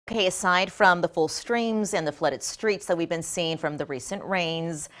Okay, aside from the full streams and the flooded streets that we've been seeing from the recent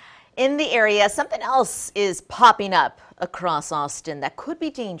rains in the area, something else is popping up across Austin that could be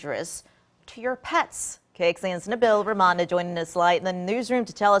dangerous to your pets. KXAN's Nabil Ramonda joining us live in the newsroom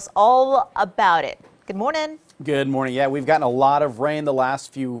to tell us all about it. Good morning. Good morning. Yeah, we've gotten a lot of rain the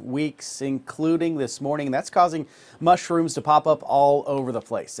last few weeks, including this morning, and that's causing mushrooms to pop up all over the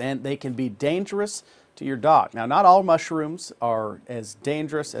place, and they can be dangerous to your dog. Now, not all mushrooms are as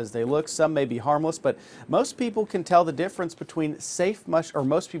dangerous as they look. Some may be harmless, but most people can tell the difference between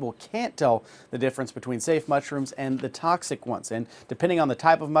most people can't tell the difference between safe mushrooms and the toxic ones. And depending on the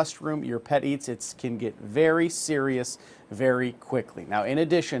type of mushroom your pet eats, it can get very serious very quickly. Now, in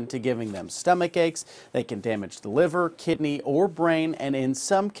addition to giving them stomach aches, they can damage the liver, kidney, or brain, and in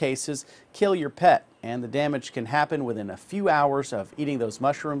some cases, kill your pet. And the damage can happen within a few hours of eating those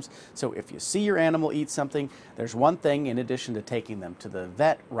mushrooms. So if you see your animal eat something, there's one thing, in addition to taking them to the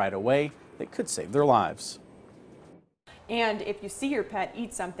vet right away, that could save their lives. And if you see your pet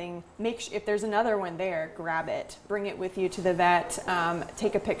eat something, if there's another one there, grab it, bring it with you to the vet,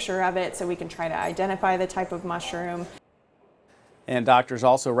 take a picture of it so we can try to identify the type of mushroom. And doctors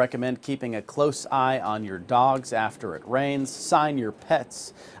also recommend keeping a close eye on your dogs after it rains. Signs your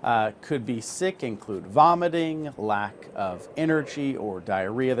pets could be sick include vomiting, lack of energy, or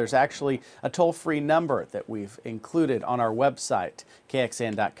diarrhea. There's actually a toll-free number that we've included on our website,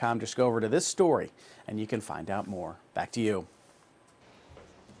 kxan.com. Just go over to this story and you can find out more. Back to you.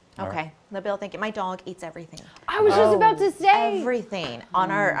 Okay, Nabil, thank you. My dog eats everything. I was just about to say everything on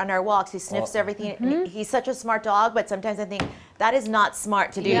our walks. He sniffs everything. He's such a smart dog, but sometimes I think that is not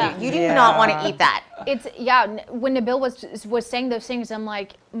smart to do. Yeah. You do not want to eat that. It's when Nabil was saying those things, I'm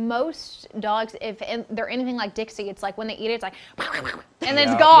like, most dogs, if they're anything like Dixie, it's like when they eat it, it's like and then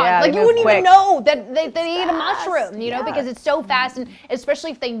it's gone. Yeah, like you wouldn't even know that they eat a mushroom, you know, Yeah. because it's so fast, and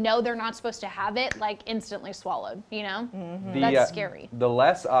especially if they know they're not supposed to have it, like instantly swallowed, you know. That's scary. The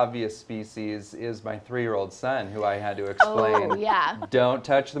less obvious species is my 3-year-old son, who I had to explain. Oh yeah. Don't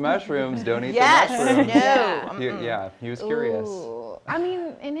touch the mushrooms. Don't eat Yes, the mushrooms. no. He was curious. Ooh. I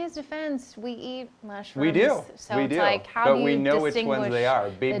mean, in his defense, we eat mushrooms. We do. So we it's do. like, how but do you we know which distinguish ones they are.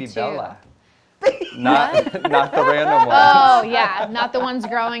 Baby the two? Bella. not the random ones. Oh yeah, not the ones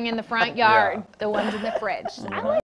growing in the front yard, the ones in the fridge. I like